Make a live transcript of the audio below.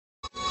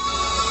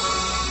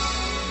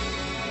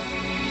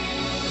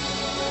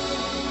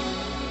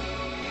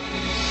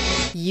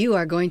You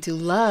are going to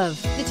love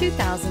the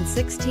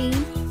 2016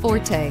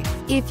 Forte.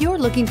 If you're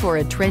looking for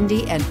a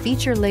trendy and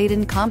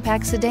feature-laden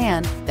compact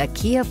sedan, the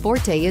Kia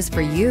Forte is for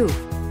you.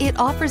 It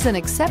offers an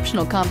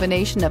exceptional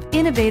combination of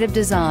innovative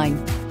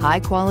design,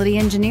 high-quality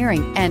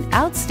engineering, and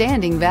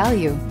outstanding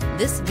value.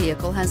 This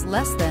vehicle has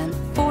less than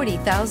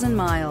 40,000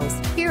 miles.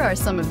 Here are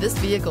some of this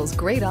vehicle's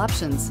great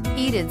options: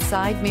 heated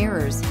side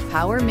mirrors,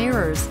 power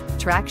mirrors,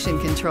 traction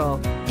control,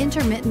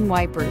 intermittent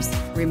wipers,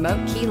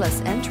 remote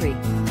keyless entry,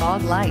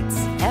 fog lights,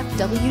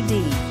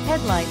 FWD,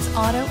 headlights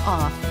auto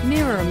off,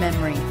 mirror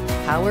memory,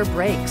 power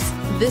brakes.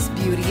 This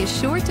beauty is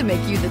sure to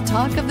make you the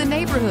talk of the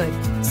neighborhood.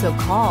 So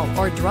call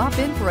or drop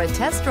in for a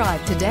test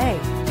drive today.